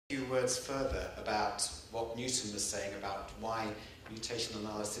few words further about what Newton was saying about why mutation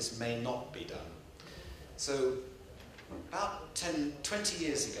analysis may not be done. So about 20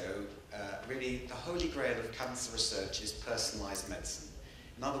 years ago, really the holy grail of cancer research is personalised medicine.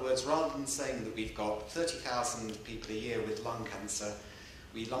 In other words, rather than saying that we've got 30,000 people a year with lung cancer,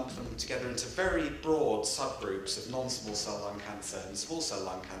 we lump them together into very broad subgroups of non-small cell lung cancer and small cell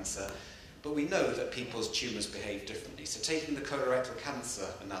lung cancer, but we know that people's tumours behave differently. So taking the colorectal cancer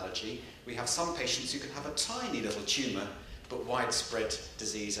analogy, we have some patients who can have a tiny little tumour, but widespread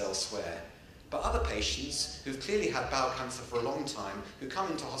disease elsewhere. But other patients who've clearly had bowel cancer for a long time, who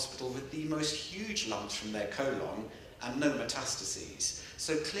come into hospital with the most huge lumps from their colon and no metastases.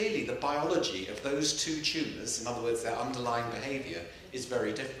 So clearly the biology of those two tumours, in other words their underlying behaviour, is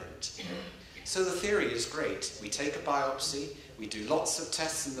very different. So the theory is great. We take a biopsy, we do lots of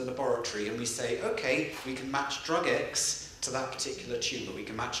tests in the laboratory, and we say, okay, we can match drug X to that particular tumour. We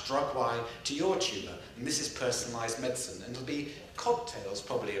can match drug Y to your tumour. And this is personalised medicine. And it'll be cocktails,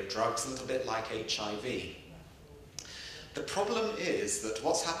 probably, of drugs, a little bit like HIV. The problem is that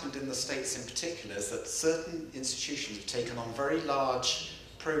what's happened in the States in particular is that certain institutions have taken on very large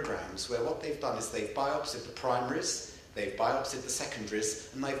programs where what they've done is they've biopsied the primaries, they've biopsied the secondaries,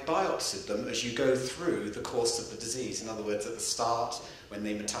 and they've biopsied them as you go through the course of the disease. In other words, at the start, when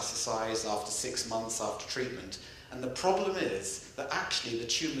they metastasize, after 6 months after treatment. And the problem is that actually the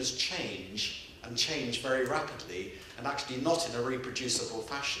tumours change, and change very rapidly, and actually not in a reproducible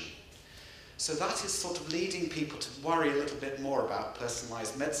fashion. So that is sort of leading people to worry a little bit more about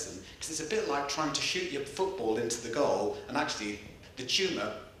personalised medicine, because it's a bit like trying to shoot your football into the goal, and actually the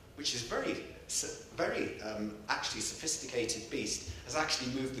tumour, which is very actually sophisticated beast, has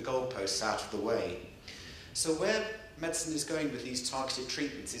actually moved the goalposts out of the way. So where medicine is going with these targeted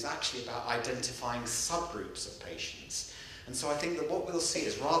treatments is actually about identifying subgroups of patients. And so I think that what we'll see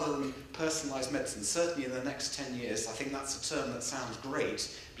is, rather than personalised medicine, certainly in the next 10 years, I think that's a term that sounds great,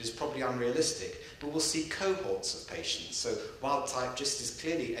 but is probably unrealistic, but we'll see cohorts of patients. So wild type just is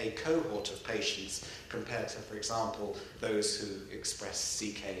clearly a cohort of patients compared to, for example, those who express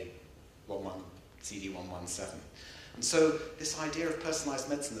CD117. And so this idea of personalised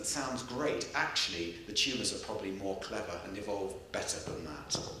medicine that sounds great, actually the tumours are probably more clever and evolve better than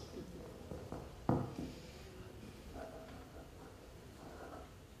that.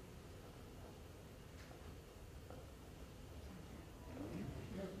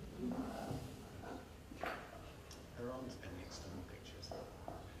 There aren't any external pictures.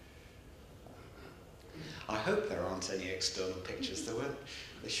 I hope there aren't any external pictures. There weren't.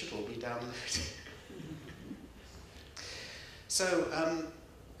 They should all be downloaded. So,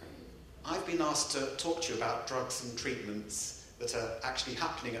 I've been asked to talk to you about drugs and treatments that are actually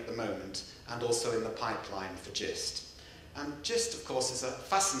happening at the moment and also in the pipeline for GIST. And GIST, of course, is a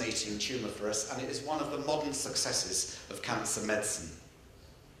fascinating tumour for us, and it is one of the modern successes of cancer medicine.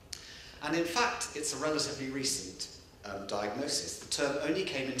 And in fact, it's a relatively recent diagnosis. The term only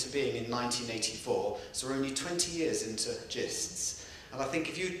came into being in 1984, so we're only 20 years into GISTs. And I think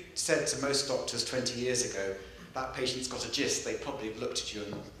if you said to most doctors 20 years ago, that patient's got a GIST, they probably have looked at you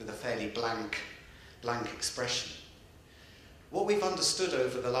with a fairly blank expression. What we've understood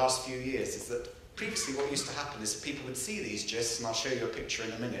over the last few years is that previously what used to happen is people would see these GISTs, and I'll show you a picture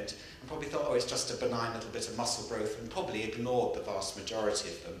in a minute, and probably thought, oh, it's just a benign little bit of muscle growth, and probably ignored the vast majority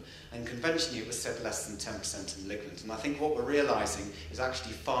of them. And conventionally it was said less than 10% malignant. And I think what we're realising is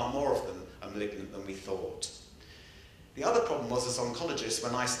actually far more of them are malignant than we thought. The other problem was, as oncologists,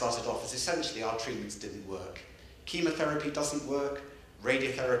 when I started off, is essentially our treatments didn't work. Chemotherapy doesn't work,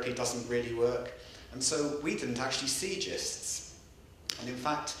 radiotherapy doesn't really work, and so we didn't actually see GISTs. And in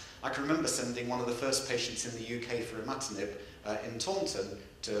fact, I can remember sending one of the first patients in the UK for imatinib in Taunton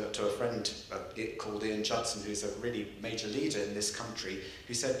to a friend called Ian Judson, who's a really major leader in this country,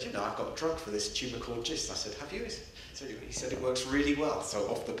 who said, you know, I've got a drug for this tumour called GIST. I said, have you? So he said, it works really well, so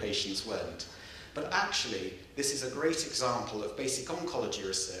off the patients went. But actually, this is a great example of basic oncology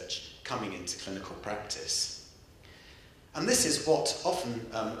research coming into clinical practice. And this is what often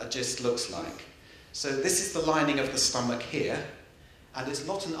a GIST looks like. So this is the lining of the stomach here, and it's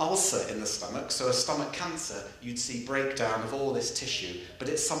not an ulcer in the stomach, so a stomach cancer, you'd see breakdown of all this tissue, but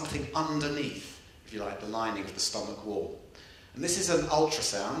it's something underneath, if you like, the lining of the stomach wall. And this is an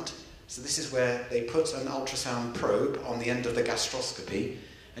ultrasound, so this is where they put an ultrasound probe on the end of the gastroscopy,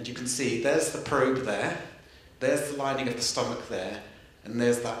 and you can see there's the probe there, there's the lining of the stomach there, and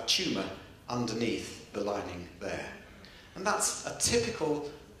there's that tumour underneath the lining there. And that's a typical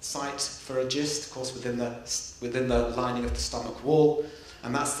site for a GIST, of course, within the lining of the stomach wall,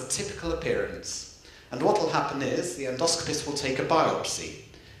 and that's the typical appearance. And what will happen is the endoscopist will take a biopsy.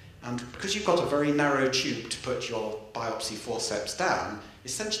 And because you've got a very narrow tube to put your biopsy forceps down,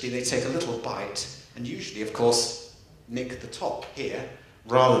 essentially they take a little bite and usually, of course, nick the top here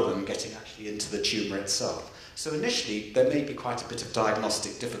rather than getting actually into the tumour itself. So initially, there may be quite a bit of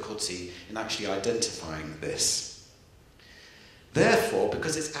diagnostic difficulty in actually identifying this. Therefore,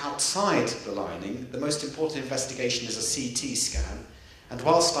 because it's outside the lining, the most important investigation is a CT scan. And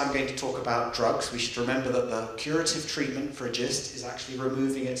whilst I'm going to talk about drugs, we should remember that the curative treatment for a GIST is actually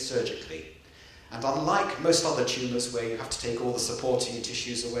removing it surgically. And unlike most other tumours where you have to take all the supporting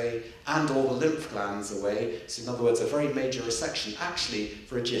tissues away and all the lymph glands away, so in other words, a very major resection, actually,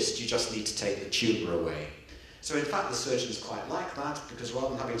 for a GIST, you just need to take the tumour away. So in fact, the surgeons quite like that, because rather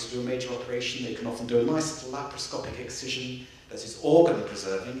than having to do a major operation, they can often do a nice little laparoscopic excision that is organ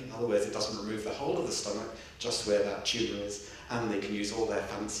preserving. In other words, it doesn't remove the whole of the stomach, just where that tumour is, and they can use all their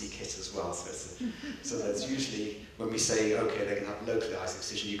fancy kit as well. So there's usually, when we say, okay, they can have localized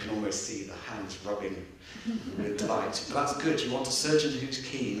excision, you can almost see the hands rubbing with delight. But that's good. You want a surgeon who's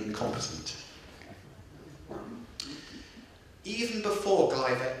keen and competent. Even before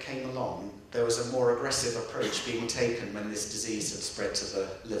Glyvac came along, there was a more aggressive approach being taken when this disease had spread to the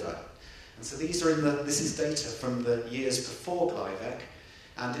liver. And so this is data from the years before Glyvac,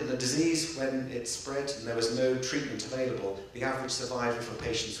 and in a disease when it spread and there was no treatment available, the average survival for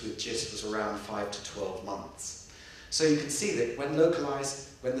patients with GIST was around 5 to 12 months. So you can see that when localized,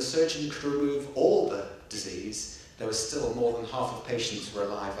 when the surgeon could remove all the disease, there was still more than half of patients were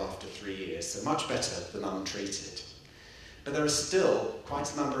alive after 3 years, so much better than untreated. But there are still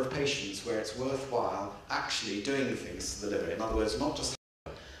quite a number of patients where it's worthwhile actually doing things to the liver. In other words, not just.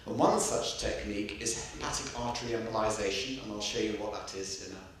 And one such technique is hepatic artery embolization, and I'll show you what that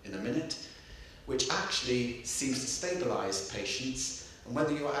is in a minute, which actually seems to stabilize patients. And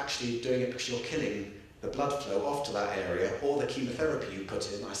whether you're actually doing it because you're killing the blood flow off to that area, or the chemotherapy you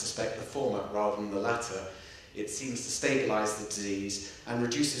put in, I suspect the former rather than the latter, it seems to stabilize the disease and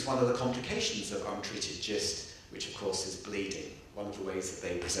reduces one of the complications of untreated GIST, which of course is bleeding, one of the ways that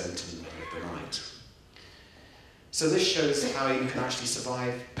they present in the middle of the night. So this shows how you can actually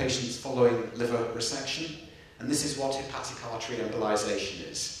survive patients following liver resection, and this is what hepatic artery embolization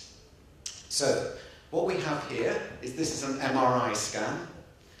is. So what we have here is this is an MRI scan,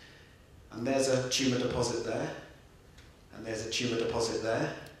 and there's a tumour deposit there, and there's a tumour deposit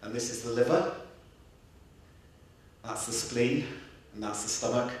there, and this is the liver, that's the spleen, and that's the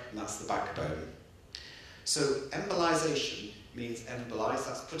stomach, and that's the backbone. So embolization means embolize,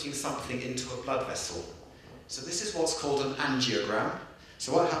 that's putting something into a blood vessel. So this is what's called an angiogram.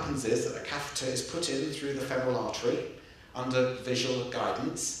 So what happens is that a catheter is put in through the femoral artery under visual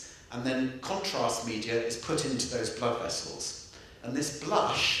guidance, and then contrast media is put into those blood vessels. And this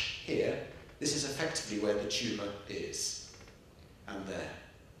blush here, this is effectively where the tumour is, and there.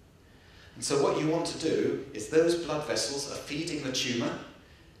 And so what you want to do is those blood vessels are feeding the tumour,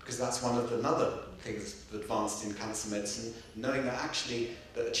 because that's one of the other things advanced in cancer medicine, knowing that actually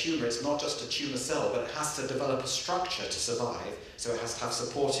that a tumour is not just a tumour cell, but it has to develop a structure to survive. So it has to have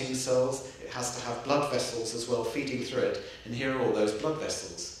supporting cells, it has to have blood vessels as well feeding through it, and here are all those blood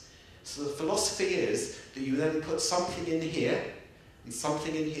vessels. So the philosophy is that you then put something in here and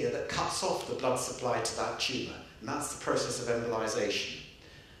something in here that cuts off the blood supply to that tumour, and that's the process of embolization.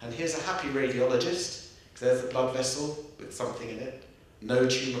 And here's a happy radiologist, there's the blood vessel with something in it, no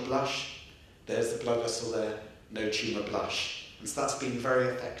tumour blush. There's the blood vessel there, no tumour blush. And so that's been very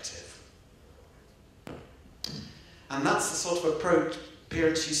effective. And that's the sort of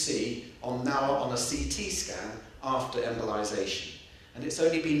appearance you see now on a CT scan after embolization. And it's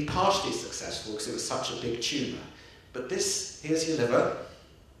only been partially successful because it was such a big tumour. But here's your liver,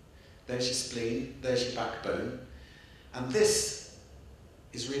 there's your spleen, there's your backbone. And this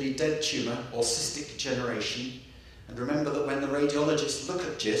is really dead tumour or cystic degeneration. And remember that when the radiologists look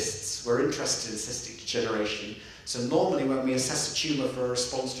at GISTs, we're interested in cystic degeneration. So normally when we assess a tumour for a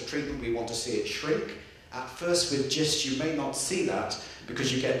response to treatment, we want to see it shrink. At first with GIST, you may not see that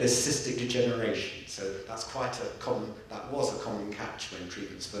because you get this cystic degeneration. So that was a common catch when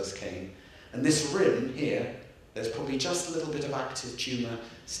treatments first came. And this rim here, there's probably just a little bit of active tumour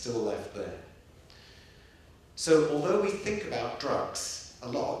still left there. So although we think about drugs a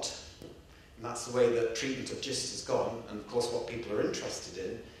lot, and that's the way that treatment of GIST has gone, and of course what people are interested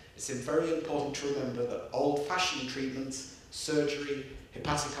in, it's very important to remember that old-fashioned treatments, surgery,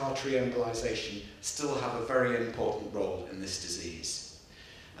 hepatic artery embolization, still have a very important role in this disease.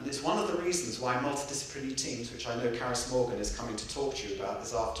 And it's one of the reasons why multidisciplinary teams, which I know Caris Morgan is coming to talk to you about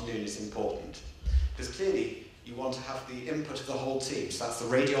this afternoon, is important. Because clearly you want to have the input of the whole team. So that's the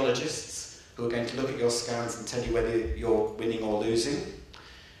radiologists who are going to look at your scans and tell you whether you're winning or losing.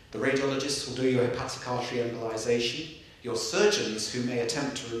 The radiologists will do your hepatic artery embolization, your surgeons who may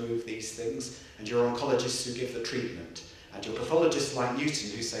attempt to remove these things, and your oncologists who give the treatment. And your pathologists like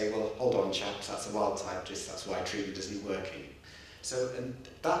Newton who say, well, hold on chaps, that's a wild type GIST, that's why treatment isn't working. So and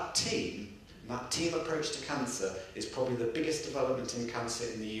that team approach to cancer is probably the biggest development in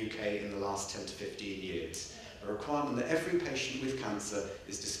cancer in the UK in the last 10 to 15 years. A requirement that every patient with cancer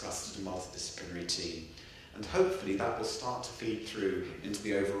is discussed at a multidisciplinary team. And hopefully that will start to feed through into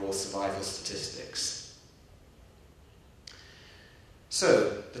the overall survival statistics.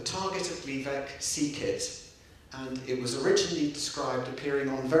 So, the target of Gleevec, c-KIT, and it was originally described appearing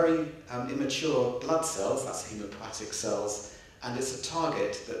on very immature blood cells, that's hemopoietic cells, and it's a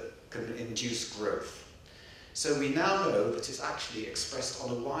target that can induce growth. So we now know that it's actually expressed on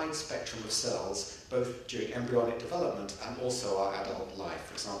a wide spectrum of cells, both during embryonic development and also our adult life.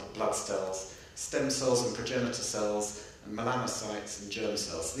 For example, blood cells, stem cells and progenitor cells, and melanocytes and germ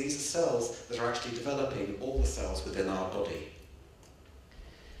cells. So these are cells that are actually developing all the cells within our body.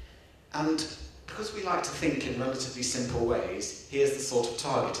 And because we like to think in relatively simple ways, here's the sort of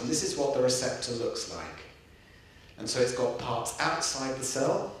target, and this is what the receptor looks like. And so it's got parts outside the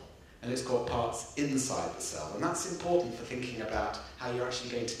cell, and it's got parts inside the cell. And that's important for thinking about how you're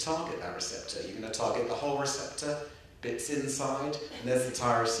actually going to target that receptor. You're going to target the whole receptor, bits inside, and there's the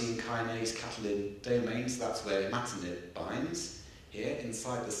tyrosine kinase catalin domain, so that's where imatinib binds, here,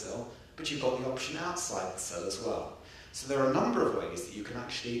 inside the cell, but you've got the option outside the cell as well. So there are a number of ways that you can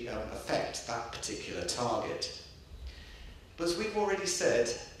actually affect that particular target. But as we've already said,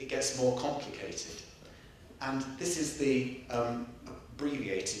 it gets more complicated. And this is the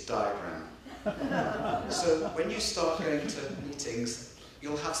abbreviated diagram. So when you start going to meetings,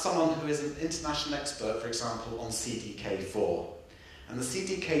 you'll have someone who is an international expert, for example, on CDK4. And the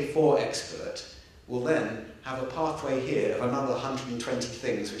CDK4 expert will then have a pathway here of another 120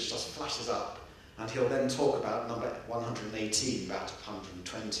 things which just flashes up, and he'll then talk about number 118, about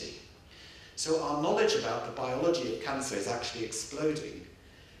 120. So our knowledge about the biology of cancer is actually exploding.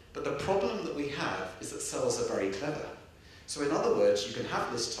 But the problem that we have is that cells are very clever. So in other words, you can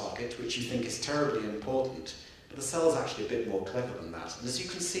have this target, which you think is terribly important, but the cell's actually a bit more clever than that. And as you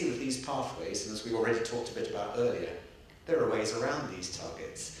can see with these pathways, and as we already talked a bit about earlier, there are ways around these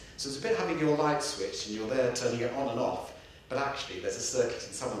targets. So it's a bit having your light switched and you're there turning it on and off, but actually there's a circuit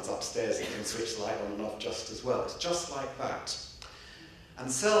in someone's upstairs that can switch the light on and off just as well. It's just like that. And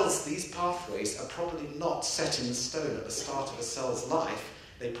cells, these pathways are probably not set in stone at the start of a cell's life.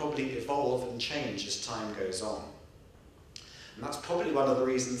 They probably evolve and change as time goes on. And that's probably one of the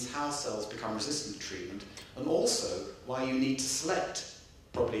reasons how cells become resistant to treatment, and also why you need to select,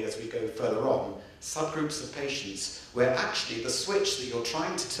 probably as we go further on, subgroups of patients where actually the switch that you're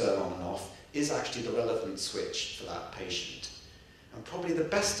trying to turn on and off is actually the relevant switch for that patient. And probably the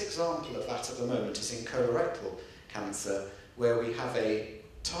best example of that at the moment is in colorectal cancer, where we have a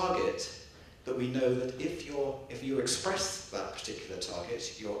target that we know that if you express that particular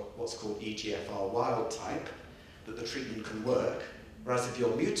target, you're what's called EGFR wild type, that the treatment can work, whereas if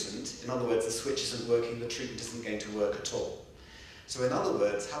you're mutant, in other words, the switch isn't working, the treatment isn't going to work at all. So in other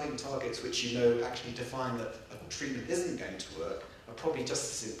words, having targets which you know actually define that a treatment isn't going to work are probably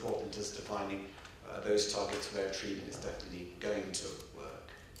just as important as defining those targets where treatment is definitely going to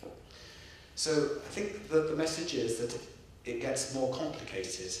work. So I think that the message is that it gets more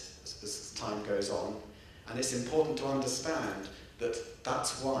complicated as time goes on, and it's important to understand that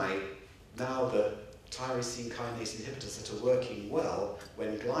that's why now the tyrosine kinase inhibitors that are working well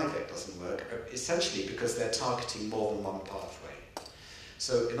when Gleevec doesn't work are essentially because they're targeting more than one pathway.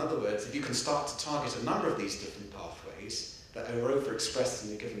 So in other words, if you can start to target a number of these different pathways that are overexpressed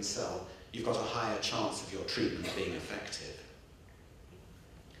in a given cell, you've got a higher chance of your treatment being effective.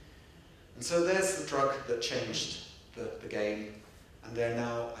 And so there's the drug that changed the game, and there are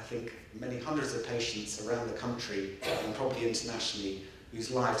now, I think, many hundreds of patients around the country and probably internationally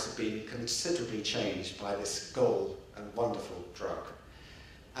whose lives have been considerably changed by this gold and wonderful drug.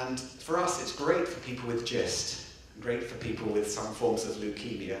 And for us, it's great for people with GIST, great for people with some forms of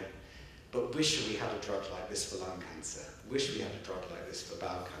leukemia, but wish we had a drug like this for lung cancer, wish we had a drug like this for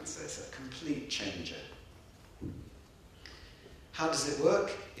bowel cancer. It's a complete changer. How does it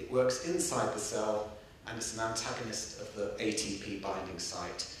work? It works inside the cell, and it's an antagonist of the ATP binding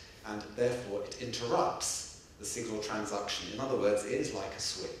site, and therefore it interrupts the signal transduction. In other words, it is like a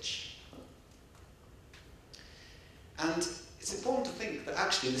switch. And it's important to think that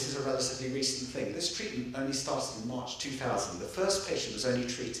actually this is a relatively recent thing. This treatment only started in March 2000. The first patient was only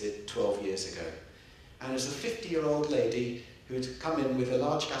treated 12 years ago. And it was a 50-year-old lady who had come in with a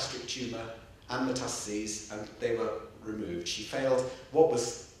large gastric tumour and metastases, and they were removed. She failed what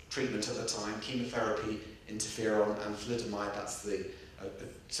was treatment at the time, chemotherapy, interferon, and thalidomide.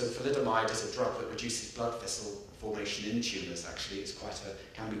 So thalidomide is a drug that reduces blood vessel formation in tumours. Actually,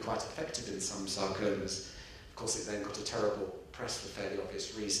 can be quite effective in some sarcomas. Of course, it then got a terrible press for fairly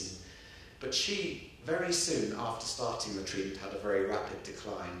obvious reason. But she, very soon after starting the treatment, had a very rapid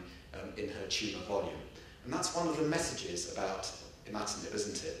decline in her tumour volume. And that's one of the messages about imatinib,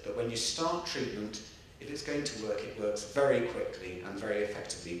 isn't it? That when you start treatment, if it's going to work, it works very quickly and very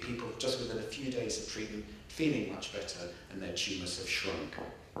effectively. People, just within a few days of treatment, feeling much better, and their tumours have shrunk.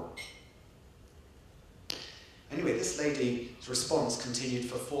 Anyway, this lady's response continued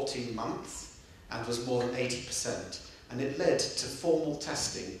for 14 months and was more than 80%. And it led to formal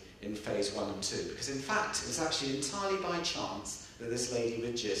testing in phase 1 and 2, because in fact, it was actually entirely by chance that this lady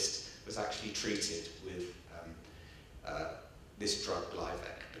with GIST was actually treated with this drug,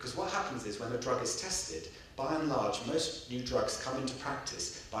 Glyvec. Because what happens is when a drug is tested, by and large, most new drugs come into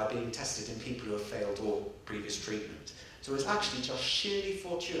practice by being tested in people who have failed all previous treatment. So it's actually just sheerly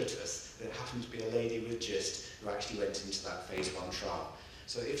fortuitous that it happened to be a lady with GIST who actually went into that phase 1 trial.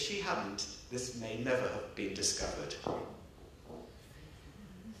 So if she hadn't, this may never have been discovered.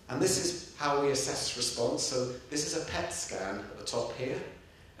 And this is how we assess response. So this is a PET scan at the top here,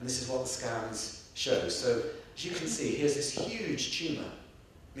 and this is what the scans show. So as you can see, here's this huge tumour.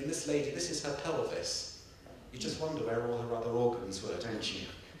 I mean, this lady, this is her pelvis. You just wonder where all her other organs were, don't you?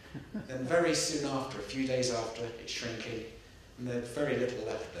 Then very soon after, a few days after, it's shrinking, and there's very little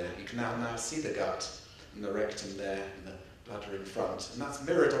left there. You can now see the gut, and the rectum there, and the bladder in front. And that's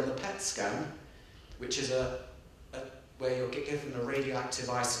mirrored on the PET scan, which is where you're given a radioactive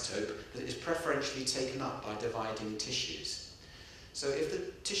isotope that is preferentially taken up by dividing tissues. So if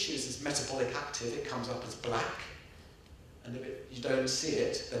the tissues is metabolic active, it comes up as black, and if you don't see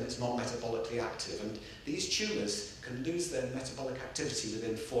it, then it's not metabolically active. And these tumours can lose their metabolic activity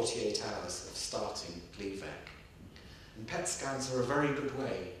within 48 hours of starting Gleevec. And PET scans are a very good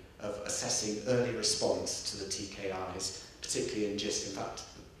way of assessing early response to the TKIs, particularly in GIST, in fact,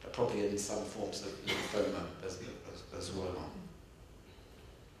 probably in some forms of lymphoma as well.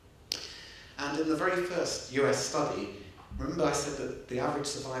 And in the very first US study, remember I said that the average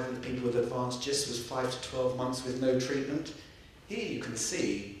survival in people with advanced GIST was 5 to 12 months with no treatment? Here you can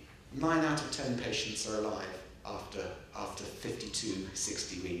see 9 out of 10 patients are alive after 52,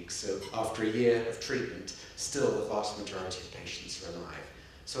 60 weeks. So after a year of treatment, still the vast majority of patients are alive.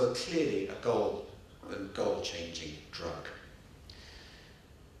 So clearly a goal-changing drug.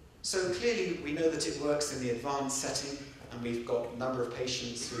 So clearly we know that it works in the advanced setting, and we've got a number of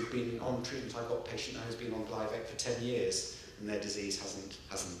patients who've been on treatment. I've got a patient now who's been on Glyvec for 10 years, and their disease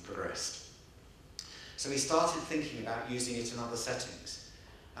hasn't progressed. So we started thinking about using it in other settings.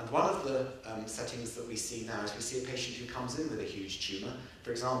 And one of the settings that we see now is we see a patient who comes in with a huge tumour.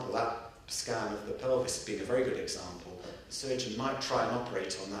 For example, that scan of the pelvis being a very good example. The surgeon might try and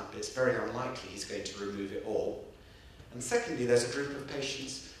operate on that, but it's very unlikely he's going to remove it all. And secondly, there's a group of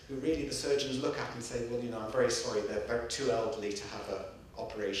patients who really the surgeons look at and say, well, I'm very sorry, they're too elderly to have an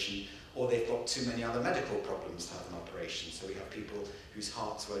operation, or they've got too many other medical problems to have an operation. So we have people whose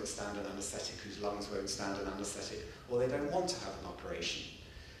hearts won't stand an anaesthetic, whose lungs won't stand an anaesthetic, or they don't want to have an operation.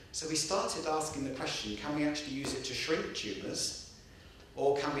 So we started asking the question, can we actually use it to shrink tumours,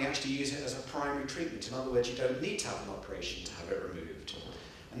 or can we actually use it as a primary treatment? In other words, you don't need to have an operation to have it removed.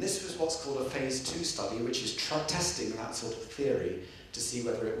 And this was what's called a phase 2 study, which is testing that sort of theory to see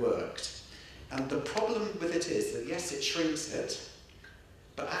whether it worked. And the problem with it is that, yes, it shrinks it,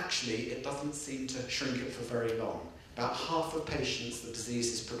 but actually it doesn't seem to shrink it for very long. About half of patients, the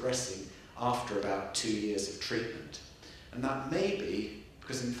disease is progressing after about 2 years of treatment. And that may be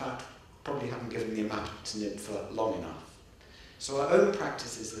because, in fact, probably haven't given the imatinib for long enough. So our own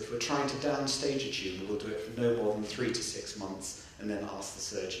practice is that if we're trying to downstage a tumour, we'll do it for no more than 3 to 6 months and then ask the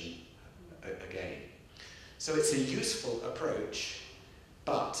surgeon again. So it's a useful approach,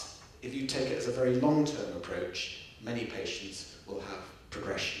 but if you take it as a very long-term approach, many patients will have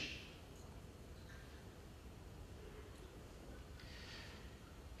progression.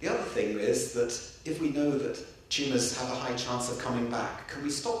 The other thing is that if we know that tumours have a high chance of coming back, can we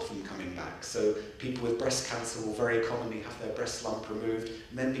stop them coming back? So people with breast cancer will very commonly have their breast lump removed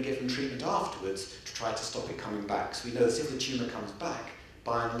and then be given treatment afterwards to try to stop it coming back. So we know that if the tumour comes back,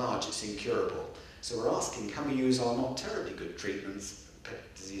 by and large it's incurable. So we're asking, can we use our not terribly good treatments,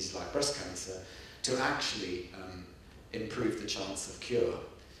 diseases like breast cancer, to actually improve the chance of cure?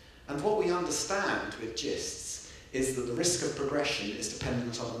 And what we understand with GISTs is that the risk of progression is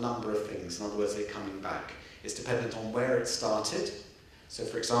dependent on a number of things. In other words, they're coming back. It's dependent on where it started. So,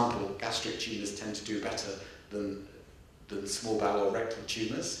 for example, gastric tumours tend to do better than small bowel or rectal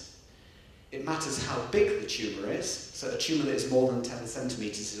tumours. It matters how big the tumour is. So a tumour that is more than 10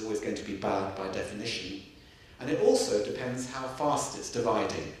 centimetres is always going to be bad by definition. And it also depends how fast it's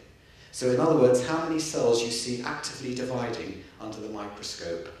dividing. So in other words, how many cells you see actively dividing under the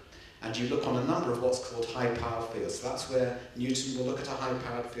microscope. And you look on a number of what's called high-powered fields. So that's where Newton will look at a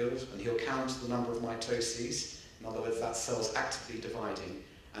high-powered field and he'll count the number of mitoses. In other words, that's cells actively dividing,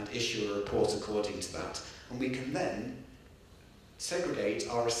 and issue a report according to that. And we can then segregate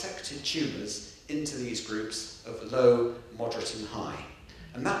our resected tumours into these groups of low, moderate and high.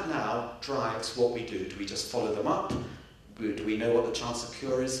 And that now drives what we do. Do we just follow them up? Do we know what the chance of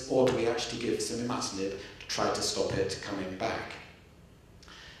cure is? Or do we actually give some imatinib to try to stop it coming back?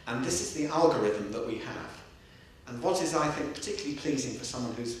 And this is the algorithm that we have. And what is, I think, particularly pleasing for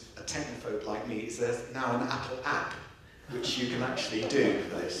someone who's a technophobe like me is there's now an Apple app which you can actually do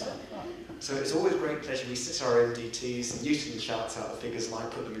this. So it's always a great pleasure. We sit our MDTs, and Newton shouts out the figures and I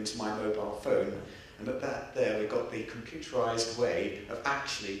put them into my mobile phone. And at that there we've got the computerised way of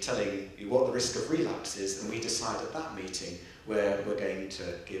actually telling you what the risk of relapse is, and we decide at that meeting where we're going to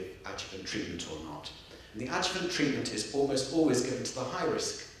give adjuvant treatment or not. And the adjuvant treatment is almost always given to the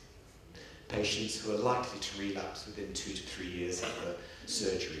high-risk patients who are likely to relapse within 2 to 3 years of the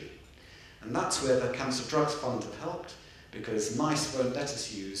surgery. And that's where the Cancer Drugs Fund have helped, because mice won't let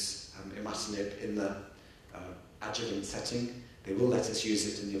us use imatinib in the adjuvant setting. They will let us use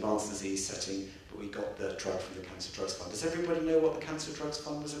it in the advanced disease setting, but we got the drug from the Cancer Drugs Fund. Does everybody know what the Cancer Drugs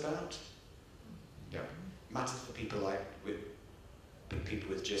Fund was about? Yeah. It matters for people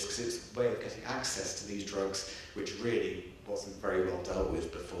with GIST, because it's a way of getting access to these drugs which really wasn't very well dealt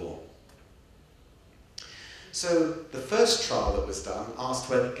with before. So the first trial that was done asked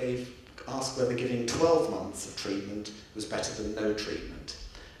whether giving 12 months of treatment was better than no treatment.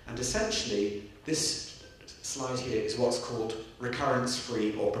 And essentially, this slide here is what's called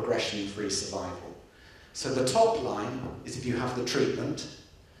recurrence-free or progression-free survival. So the top line is if you have the treatment,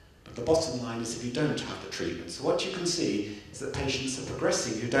 but the bottom line is if you don't have the treatment. So what you can see is that patients are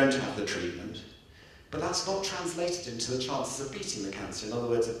progressing who don't have the treatment, but that's not translated into the chances of beating the cancer, in other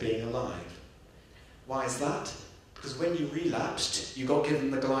words, of being alive. Why is that? Because when you relapsed, you got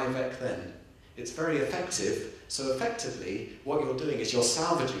given the Glyvec then. It's very effective, so effectively what you're doing is you're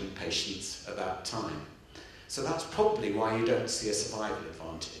salvaging patients at that time. So that's probably why you don't see a survival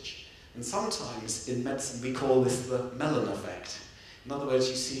advantage. And sometimes in medicine we call this the Mellon effect. In other words,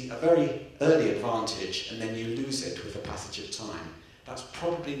 you see a very early advantage and then you lose it with the passage of time. That's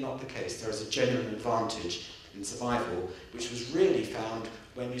probably not the case. There is a genuine advantage in survival, which was really found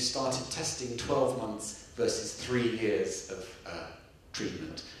when you started testing 12 months versus 3 years of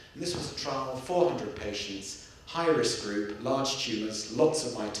treatment. And this was a trial of 400 patients, high-risk group, large tumours, lots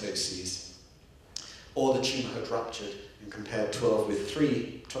of mitoses, or the tumour had ruptured, and compared 12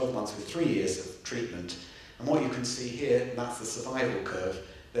 months with 3 years of treatment. And what you can see here, and that's the survival curve,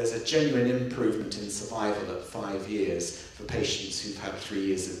 there's a genuine improvement in survival at 5 years for patients who've had 3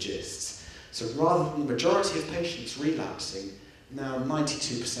 years of GISTs. So rather than the majority of patients relapsing, now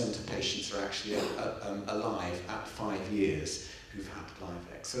 92% of patients are actually alive at 5 years who've had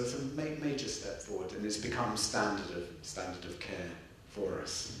Glyvec. So it's a major step forward, and it's become standard of care for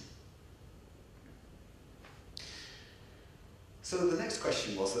us. So the next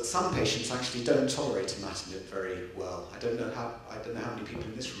question was that some patients actually don't tolerate imatinib very well. I don't know how many people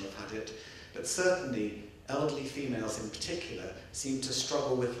in this room have had it, but certainly elderly females in particular seem to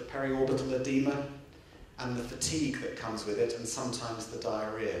struggle with the periorbital edema and the fatigue that comes with it, and sometimes the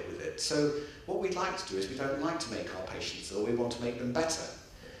diarrhea with it. So what we'd like to do is we don't like to make our patients ill, we want to make them better.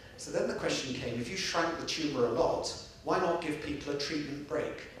 So then the question came, if you shrank the tumour a lot, why not give people a treatment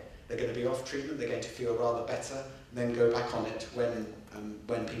break? They're going to be off treatment, they're going to feel rather better, and then go back on it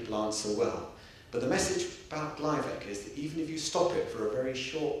when people aren't so well. But the message about Glyvec is that even if you stop it for a very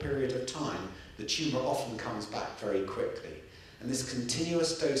short period of time, the tumour often comes back very quickly. And this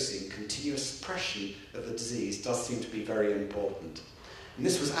continuous dosing, continuous suppression of the disease does seem to be very important. And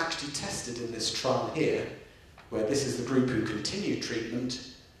this was actually tested in this trial here, where this is the group who continued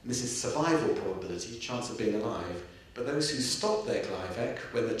treatment, and this is survival probability, chance of being alive. But those who stopped their Glyvec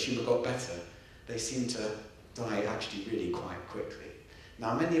when the tumour got better, they seem to die actually really quite quickly.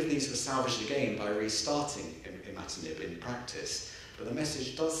 Now, many of these were salvaged again by restarting imatinib in practice, but the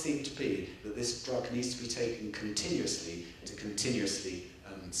message does seem to be that this drug needs to be taken continuously to continuously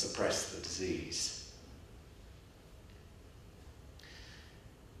suppress the disease.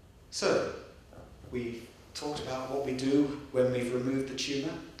 So, we've talked about what we do when we've removed the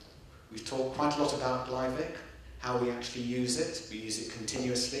tumour. We've talked quite a lot about Glyvec, how we actually use it. We use it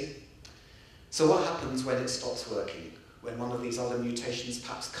continuously. So what happens when it stops working? when one of these other mutations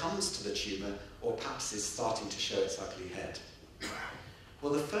perhaps comes to the tumour or perhaps is starting to show its ugly head?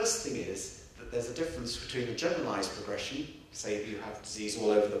 Well, the first thing is that there's a difference between a generalised progression, say if you have disease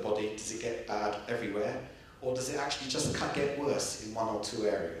all over the body, does it get bad everywhere, or does it actually just get worse in one or two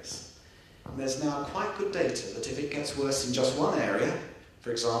areas? And there's now quite good data that if it gets worse in just one area,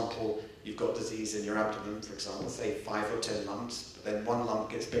 for example, you've got disease in your abdomen, for example, say 5 or 10 lumps, but then one lump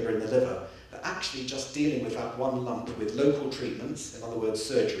gets bigger in the liver, that actually just dealing with that one lump with local treatments, in other words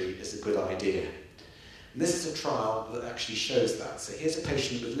surgery, is a good idea. And this is a trial that actually shows that. So here's a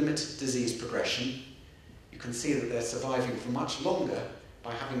patient with limited disease progression. You can see that they're surviving for much longer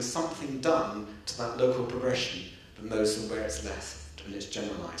by having something done to that local progression than those where it's left and it's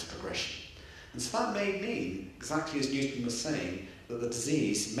generalised progression. And so that may mean, exactly as Newton was saying, that the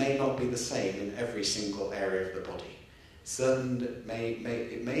disease may not be the same in every single area of the body. Some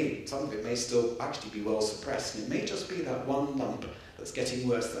of it may still actually be well suppressed, and it may just be that one lump that's getting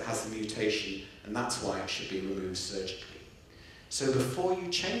worse that has the mutation, and that's why it should be removed surgically. So before you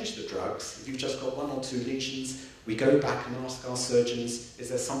change the drugs, if you've just got 1 or 2 lesions, we go back and ask our surgeons, is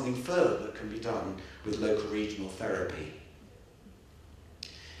there something further that can be done with local regional therapy?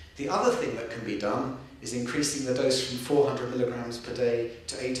 The other thing that can be done is increasing the dose from 400 milligrams per day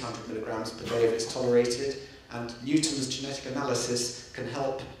to 800 milligrams per day if it's tolerated, and Newton's genetic analysis can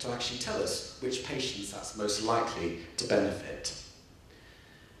help to actually tell us which patients that's most likely to benefit.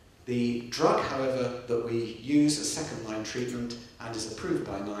 The drug, however, that we use as second-line treatment and is approved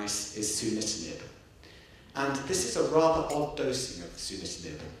by NICE is sunitinib. And this is a rather odd dosing of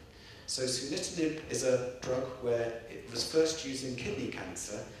sunitinib. So sunitinib is a drug where it was first used in kidney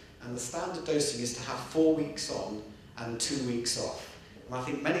cancer, and the standard dosing is to have 4 weeks on and 2 weeks off. And I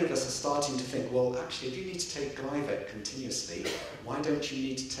think many of us are starting to think, well, actually, if you need to take Glyvac continuously, why don't you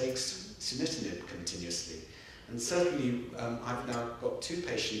need to take sunitinib continuously? And certainly, I've now got 2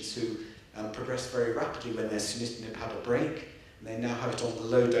 patients who progressed very rapidly when their sunitinib had a break, and they now have it on the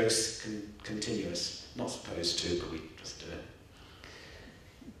low dose continuous. Not supposed to, but we just do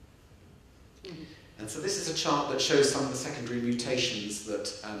it. And so this is a chart that shows some of the secondary mutations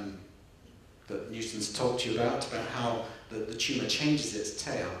that Newton's talked to you about how the tumour changes its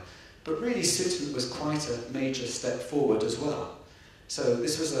tail. But really, Sutent was quite a major step forward as well. So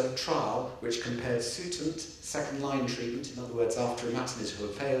this was a trial which compared Sutent, second-line treatment, in other words, after imatinib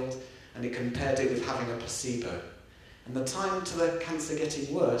had failed, and it compared it with having a placebo. And the time to the cancer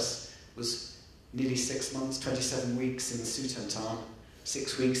getting worse was nearly 6 months, 27 weeks in the Sutent arm,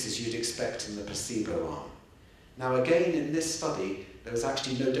 6 weeks as you'd expect in the placebo arm. Now again, in this study, there was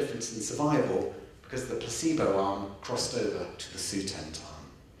actually no difference in survival because the placebo arm crossed over to the Sutent arm.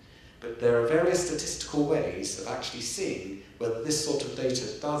 But there are various statistical ways of actually seeing whether this sort of data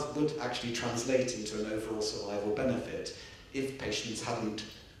would actually translate into an overall survival benefit if patients hadn't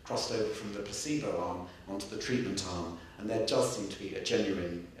crossed over from the placebo arm onto the treatment arm, and there does seem to be a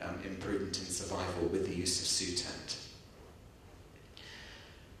genuine improvement in survival with the use of Sutent.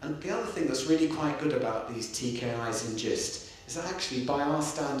 And the other thing that's really quite good about these TKIs in GIST is that actually, by our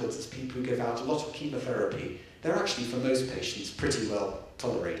standards as people who give out a lot of chemotherapy, they're actually, for most patients, pretty well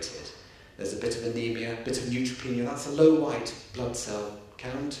tolerated. There's a bit of anemia, a bit of neutropenia, that's a low white blood cell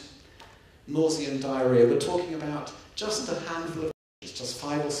count. Nausea and diarrhea, we're talking about just a handful of patients, just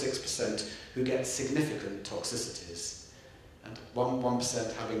 5 or 6% who get significant toxicities. And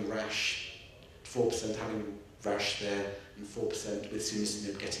 1% having rash, 4% having rash there, and 4% with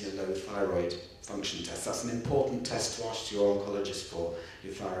sunitinib getting a low thyroid function test. That's an important test to ask your oncologist for,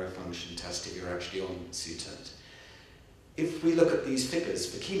 your thyroid function test, if you're actually on Sutent. If we look at these figures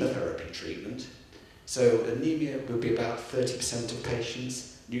for chemotherapy treatment, so anemia would be about 30% of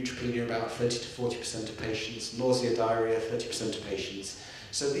patients, neutropenia about 30 to 40% of patients, nausea, diarrhea, 30% of patients.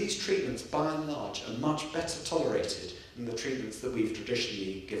 So these treatments, by and large, are much better tolerated than the treatments that we've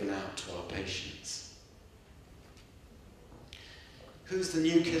traditionally given out to our patients. Who's the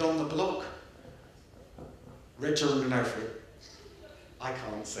new kid on the block? Regeneron. I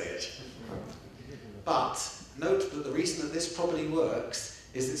can't say it. But note that the reason that this probably works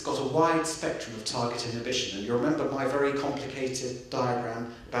is it's got a wide spectrum of target inhibition. And you remember my very complicated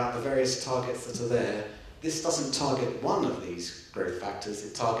diagram about the various targets that are there. This doesn't target one of these growth factors.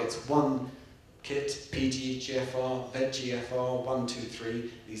 It targets one KIT, PDGFR, VEGFR, 1, 2,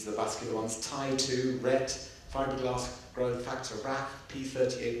 3. These are the vascular ones. TIE2, RET, fibroblast growth factor, RAF,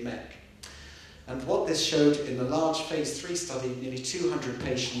 P38 MEK. And what this showed in a large phase 3 study, nearly 200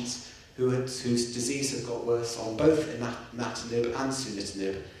 patients whose disease had got worse on both imatinib and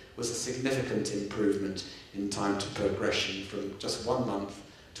sunitinib, was a significant improvement in time to progression from just 1 month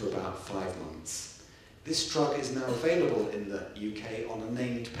to about 5 months. This drug is now available in the UK on a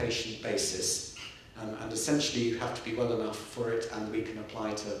named patient basis, and essentially you have to be well enough for it, and we can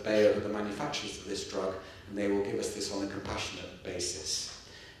apply to Bayer, the manufacturers of this drug, and they will give us this on a compassionate basis.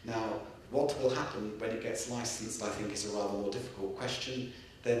 Now, what will happen when it gets licensed, I think, is a rather more difficult question.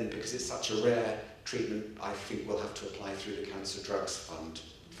 Then, because it's such a rare treatment, I think we'll have to apply through the Cancer Drugs Fund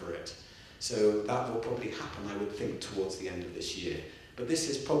for it. So that will probably happen, I would think, towards the end of this year. But this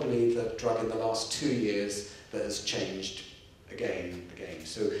is probably the drug in the last 2 years that has changed again.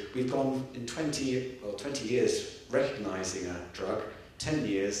 So we've gone in 20 years recognising a drug, 10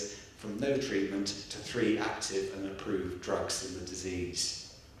 years from no treatment to 3 active and approved drugs in the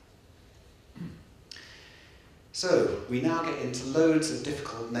disease. So we now get into loads of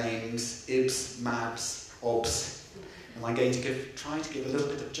difficult names, IBS, MABS, OBS, and I'm going to try to give a little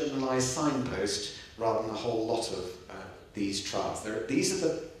bit of generalised signpost rather than a whole lot of these trials. These are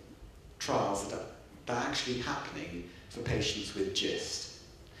the trials that are actually happening for patients with GIST.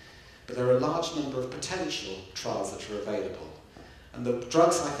 But there are a large number of potential trials that are available. And the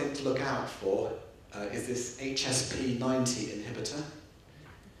drugs I think to look out for is this HSP90 inhibitor,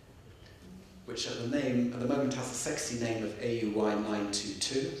 which at the moment has a sexy name of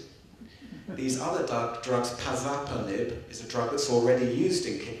AUY922. These other drugs, pazopanib, is a drug that's already used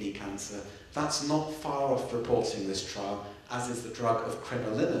in kidney cancer. That's not far off reporting this trial, as is the drug of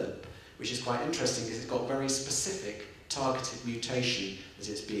crenolinib, which is quite interesting because it's got very specific targeted mutation that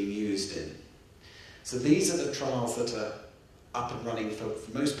it's being used in. So these are the trials that are up and running for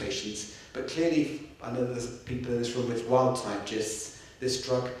most patients, but clearly, I know there's people in this room with wild-type GISTs. This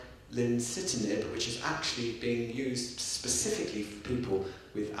drug, lincitinib, which is actually being used specifically for people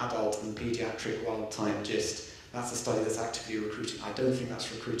with adult and paediatric wild-type GIST. That's a study that's actively recruiting. I don't think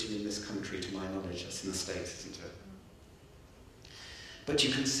that's recruiting in this country, to my knowledge. That's in the States, isn't it? But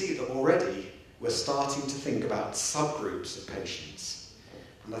you can see that already we're starting to think about subgroups of patients.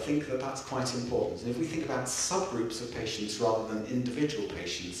 And I think that that's quite important. And if we think about subgroups of patients rather than individual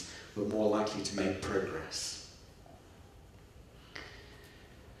patients, we're more likely to make progress.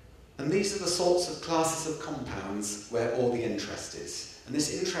 And these are the sorts of classes of compounds where all the interest is. And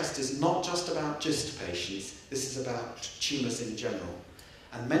this interest is not just about GIST patients, this is about tumours in general.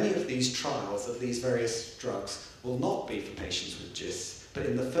 And many of these trials of these various drugs will not be for patients with GIST, but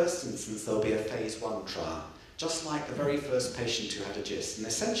in the first instance there'll be a phase 1 trial, just like the very first patient who had a GIST. And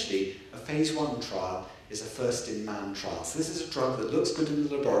essentially, a phase 1 trial is a first-in-man trial. So this is a drug that looks good in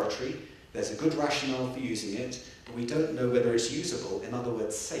the laboratory, there's a good rationale for using it, but we don't know whether it's usable, in other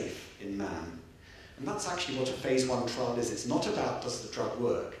words, safe in man. And that's actually what a phase 1 trial is. It's not about does the drug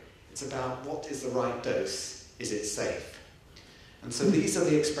work, it's about what is the right dose, is it safe? And so these are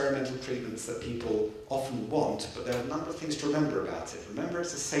the experimental treatments that people often want, but there are a number of things to remember about it. Remember,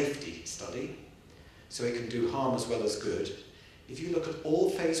 it's a safety study, so it can do harm as well as good. If you look at all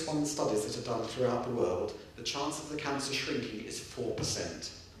phase 1 studies that are done throughout the world, the chance of the cancer shrinking is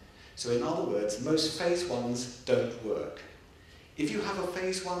 4%. So in other words, most phase 1s don't work. If you have a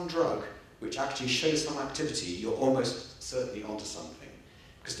phase 1 drug which actually shows some activity, you're almost certainly onto something.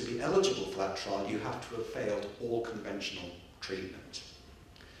 Because to be eligible for that trial, you have to have failed all conventional treatment.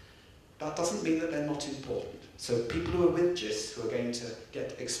 That doesn't mean that they're not important. So people who are with GIST, who are going to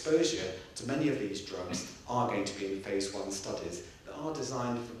get exposure to many of these drugs, are going to be in phase 1 studies that are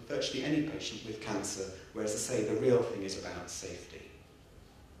designed for virtually any patient with cancer, whereas, I say, the real thing is about safety.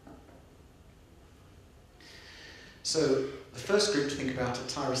 So the first group to think about are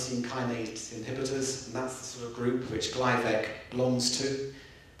tyrosine kinase inhibitors, and that's the sort of group which Glyvec belongs to.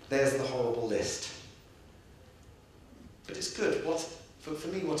 There's the horrible list. But it's good. For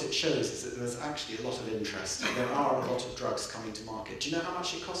me, what it shows is that there's actually a lot of interest. There are a lot of drugs coming to market. Do you know how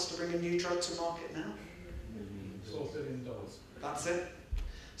much it costs to bring a new drug to market now? $4 billion. That's it?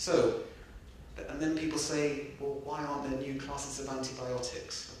 So, and then people say, well, why aren't there new classes of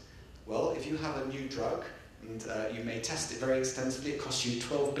antibiotics? Well, if you have a new drug, and you may test it very extensively, it costs you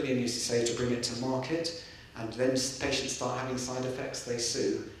 $12 billion, you say, to bring it to market, and then patients start having side effects, they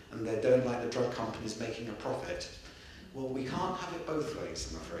sue, and they don't like the drug companies making a profit. Well, we can't have it both ways,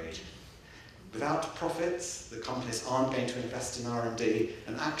 I'm afraid. Without profits, the companies aren't going to invest in R&D,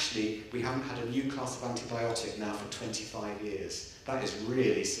 and actually, we haven't had a new class of antibiotic now for 25 years. That is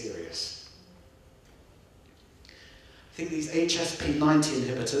really serious. I think these HSP90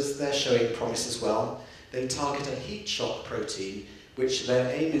 inhibitors, they're showing promise as well. They target a heat shock protein, which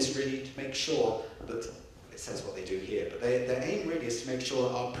their aim is really to make sure that, it says what they do here, but their aim really is to make sure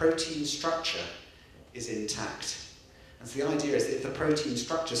that our protein structure is intact. And so the idea is that if the protein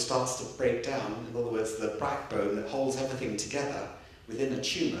structure starts to break down, in other words, the backbone that holds everything together within a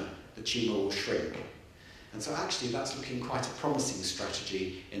tumour, the tumour will shrink. And so actually that's looking quite a promising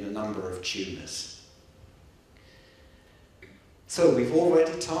strategy in a number of tumours. So we've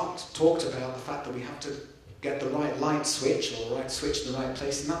already talked about the fact that we have to get the right light switch, or the right switch in the right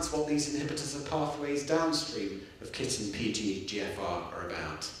place, and that's what these inhibitors of pathways downstream of KIT and PDGFR are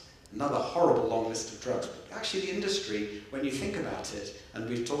about. Another horrible long list of drugs. But actually the industry, when you think about it, and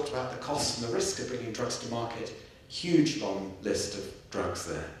we've talked about the costs and the risk of bringing drugs to market, huge long list of drugs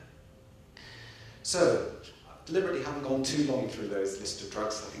there. So, I deliberately haven't gone too long through those list of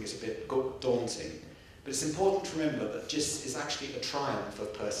drugs. I think it's a bit daunting. But it's important to remember that GIST is actually a triumph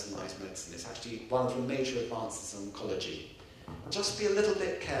of personalised medicine. It's actually one of the major advances in oncology. Just be a little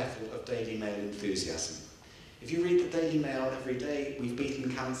bit careful of Daily Mail enthusiasm. If you read the Daily Mail every day, we've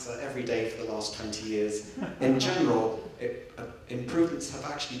beaten cancer every day for the last 20 years. In general, improvements have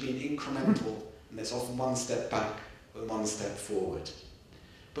actually been incremental, and there's often one step back and one step forward.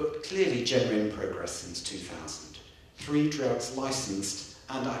 But clearly genuine progress since 2000. 3 drugs licensed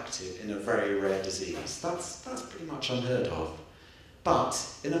and active in a very rare disease. That's pretty much unheard of. But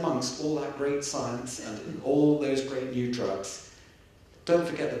in amongst all that great science and in all those great new drugs, don't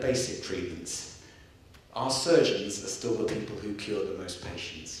forget the basic treatments. Our surgeons are still the people who cure the most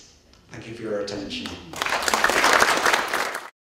patients. Thank you for your attention.